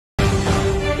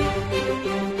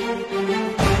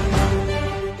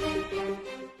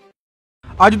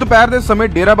ਅੱਜ ਦੁਪਹਿਰ ਦੇ ਸਮੇਂ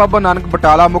ਡੇਰਾ ਬਾਬਾ ਨਾਨਕ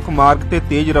ਬਟਾਲਾ ਮੁੱਖ ਮਾਰਗ ਤੇ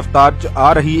ਤੇਜ਼ ਰਫ਼ਤਾਰ 'ਚ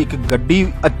ਆ ਰਹੀ ਇੱਕ ਗੱਡੀ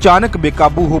ਅਚਾਨਕ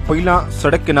ਬੇਕਾਬੂ ਹੋ ਪਹਿਲਾਂ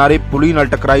ਸੜਕ ਕਿਨਾਰੇ ਪੁਲੀ ਨਾਲ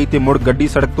ਟਕਰਾਈ ਤੇ ਮੁੜ ਗੱਡੀ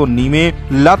ਸੜਕ ਤੋਂ ਨੀਵੇਂ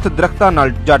ਲੱਥ ਦਰਖਤਾਂ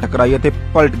ਨਾਲ ਜਾ ਟਕਰਾਈ ਅਤੇ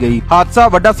ਪਲਟ ਗਈ। ਹਾਦਸਾ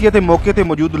ਵੱਡਾ ਸੀ ਅਤੇ ਮੌਕੇ ਤੇ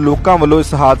ਮੌਜੂਦ ਲੋਕਾਂ ਵੱਲੋਂ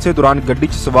ਇਸ ਹਾਦਸੇ ਦੌਰਾਨ ਗੱਡੀ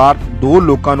 'ਚ ਸਵਾਰ 2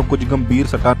 ਲੋਕਾਂ ਨੂੰ ਕੁਝ ਗੰਭੀਰ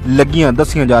ਸੱਟਾਂ ਲੱਗੀਆਂ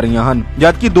ਦੱਸੀਆਂ ਜਾ ਰਹੀਆਂ ਹਨ,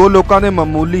 ਜਦਕਿ 2 ਲੋਕਾਂ ਦੇ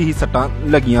ਮਾਮੂਲੀ ਹੀ ਸੱਟਾਂ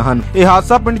ਲੱਗੀਆਂ ਹਨ। ਇਹ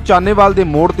ਹਾਦਸਾ ਪਿੰਡ ਚਾਨੇਵਾਲ ਦੇ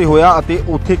ਮੋੜ ਤੇ ਹੋਇਆ ਅਤੇ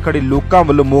ਉੱਥੇ ਖੜੇ ਲੋਕਾਂ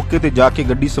ਵੱਲੋਂ ਮੌਕੇ ਤੇ ਜਾ ਕੇ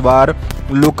ਗੱਡੀ ਸਵਾਰ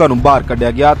ਲੋਕਾਂ ਨੂੰ ਬਾਹਰ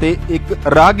ਕੱਢਿਆ ਗਿਆ ਤੇ ਇੱਕ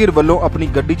ਰਾਹਗੀਰ ਵੱਲੋਂ ਆਪਣੀ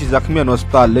ਗੱਡੀ 'ਚ ਜ਼ਖਮੀਆਂ ਨੂੰ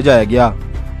ਹਸਪਤਾਲ ਲਿਜਾਇਆ ਗਿਆ।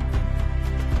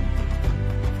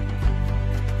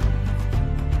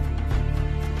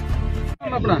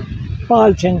 ਆਪਣਾ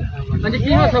ਪਾਲ ਸਿੰਘ ਹਾਂਜੀ,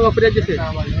 ਕੀ ਹਾਦਸਾ ਵਾਪਰਿਆ ਜਿੱਥੇ?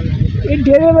 ਇਹ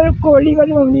ਡੇਰੇ ਵਾਲੇ ਕੋਲੀ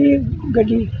ਵਾਲੀ ਆਉਂਦੀ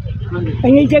ਗੱਡੀ,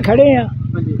 ਅਸੀਂ ਇੱਥੇ ਖੜੇ ਆ।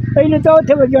 ਪਹਿਲੇ ਤਾਂ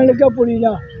ਉੱਥੇ ਵੱਜਣ ਲੱਗਾ ਪੁਲੀ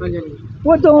ਦਾ,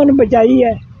 ਉਹ ਤੋਂ ਉਹਨੂੰ ਬਚਾਈ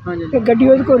ਹੈ ਤੇ ਗੱਡੀ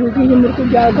ਉਹਦੇ ਕੋਲ ਰੁਕੀ ਨਹੀਂ, ਮੁੜ ਕੇ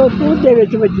ਜਾ ਕੇ ਤੂਤ ਦੇ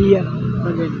ਵਿੱਚ ਵੱਜੀ ਹੈ।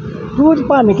 ਤੂਤ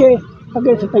ਭੰਨ ਕੇ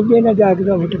ਅੱਗੇ ਸਪਈਏ ਨਾਲ ਜਾ ਕੇ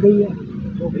ਉੱਠ ਗਈ ਹੈ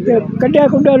ਤੇ ਕੱਢਿਆ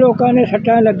ਕੁੱਢਿਆ ਲੋਕਾਂ ਨੇ,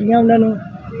 ਸੱਟਾਂ ਲੱਗੀਆਂ ਉਹਨਾਂ ਨੂੰ,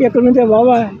 ਇੱਕ ਨੂੰ ਤੇ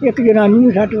ਵਾਹਵਾ, ਇੱਕ ਜਨਾਨੀ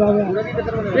ਨੂੰ ਸੱਟ ਵਾਹਵਾ।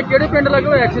 ਇਹ ਕਿਹੜੇ ਪਿੰਡ ਲੱਗਾ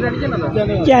ਹੋਇਆ ਐਕਸੀਡੈਂਟ ਜਿਹਨਾਂ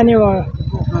ਦਾ? ਚਾਨੇਵਾਲ।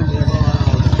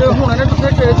 ਤੇ ਹੁਣ ਇਹਨੇ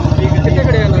ਕਿੱਥੇ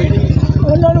ਖੜਿਆ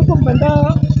ਉਹਨਾਂ ਨੂੰ ਕੋਈ ਬੰਦਾ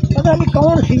ਪਤਾ ਨਹੀਂ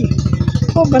ਕੌਣ ਸੀ,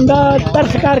 ਉਹ ਬੰਦਾ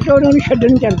ਤਰਸ ਕਰਕੇ ਉਹਨਾਂ ਨੂੰ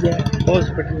ਛੱਡਣ ਚੱਲ ਗਿਆ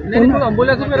ਹਸਪੀਟਲ।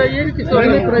 ਐਂਬੂਲੈਂਸ ਫਿਰ ਆਈ ਹੈ ਕਿ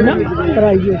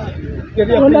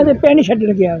ਪ੍ਰਾਈਵੇਟ ਉਹਨਾਂ ਦੇ ਪਿੰਡ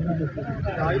ਛੱਡਣ ਗਿਆ।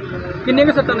 ਕਿੰਨੇ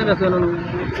ਕੁ ਸੱਟਾਂ ਨੇ ਵੈਸੇ ਉਹਨਾਂ ਨੂੰ?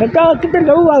 ਸੱਟਾਂ ਕਿਤੇ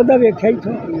ਲਹੂ ਵਗਦਾ ਵੇਖਿਆ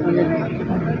ਇੱਥੋਂ।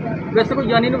 ਵੈਸੇ ਕੋਈ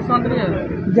ਜਾਨੀ ਨੁਕਸਾਨ ਨਹੀਂ ਆਇਆ?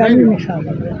 ਜਾਨੀ ਨੁਕਸਾਨ।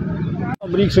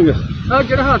 ਅਮਰੀਕ ਸਿੰਘ।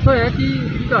 ਜਿਹੜਾ ਹਾਦਸਾ ਹੋਇਆ ਕੀ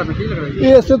ਕਾਰਨ ਕੀ ਲੱਗਦਾ?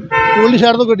 ਇਹ ਇਸ ਕੋਲੀ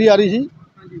ਸਾਈਡ ਤੋਂ ਗੱਡੀ ਆ ਰਹੀ ਸੀ,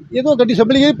 ਇਹ ਤੋਂ ਗੱਡੀ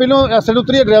ਸੰਭਲੀ ਗਈ, ਪਹਿਲਾਂ ਇਸ ਸਾਈਡ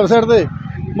ਉਤਰੀ ਡਰਾਈਵਰ ਸਾਈਡ ਤੇ,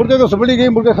 ਮੁੜ ਕੇ ਸੰਭਲੀ ਗਈ,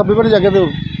 ਮੁੜ ਕੇ ਖੱਬੇ ਪਾਸੇ ਜਾ ਕੇ ਤੇ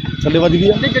ਥੱਲੇ ਵੱਜ ਗਈ।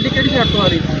 ਗੱਡੀ ਕਿਹੜੀ ਸਾਈਡ ਤੋਂ ਆ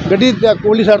ਰਹੀ ਸੀ? ਗੱਡੀ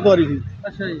ਕੋਲੀ ਸਾਈਡ ਤੋਂ ਆ ਰਹੀ ਸੀ।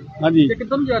 ਅੱਛਾ ਜੀ। ਹਾਂਜੀ। ਤੇ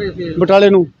ਕਿੱਧਰ ਨੂੰ ਜਾ ਰਹੇ ਸੀ? ਬਟਾਲੇ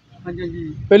ਨੂੰ। ਹਾਂਜੀ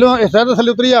ਹਾਂਜੀ। ਪਹਿਲਾਂ ਇਸ ਸਾਈਡ ਤੋਂ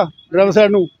ਥੱਲੇ ਉਤਰੀ ਆ ਡਰਾਈਵਰ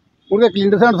ਸਾਈਡ ਨੂੰ, ਮੁੜ ਕੇ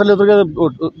ਕਲੀਨਰ ਸਾਈਡ ਥੱਲੇ ਉਤਰ ਗਿਆ,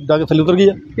 ਜਾ ਕੇ ਥੱਲੇ ਉਤਰ ਗਈ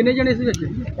ਆ। ਕਿੰਨੇ ਜਣੇ ਸੀ ਵਿੱਚ?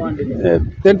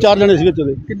 3-4 ਜਣੇ ਸੀ ਵਿੱਚ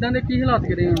ਉਹਦੇ। ਕਿੱਦਾਂ ਦੇ ਕੀ ਹਾਲਾਤ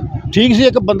ਕਰੇ? ਠੀਕ ਸੀ,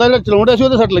 ਇੱਕ ਬੰਦਾ ਜਿਹੜਾ ਚਲਾਉਣ ਰਿਹਾ ਸੀ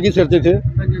ਉਹਦੇ ਸੱਟ ਲੱਗੀ ਸਿਰ ਤੇ ਇੱਥੇ,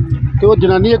 ਤੇ ਉਹ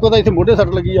ਜਨਾਨੀ ਇੱਕ ਉਹਦਾ ਇੱਥੇ ਮੋਢੇ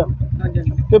ਸੱਟ ਲੱਗੀ ਆ,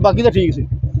 ਤੇ ਬਾਕੀ ਤਾਂ ਠੀਕ ਸੀ।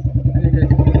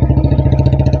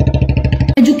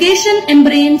 Education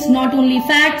embraces not only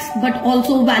facts but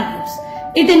also values.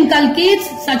 It inculcates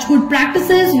such good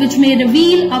practices which may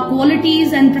reveal our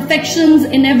qualities and perfections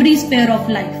in every sphere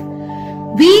of life.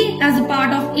 We, as a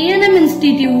part of A&M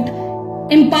Institute,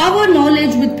 empower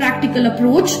knowledge with practical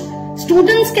approach.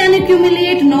 Students can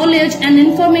accumulate knowledge and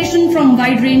information from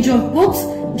wide range of books,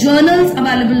 journals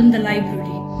available in the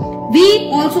library. We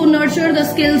also nurture the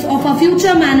skills of our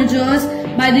future managers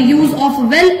by the use of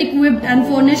well-equipped and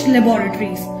furnished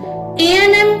laboratories.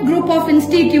 A&M Group of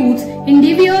Institutes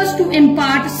endeavors to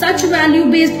impart such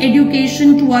value-based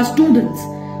education to our students.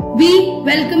 We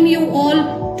welcome you all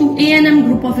to A&M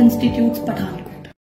Group of Institutes, Pathan.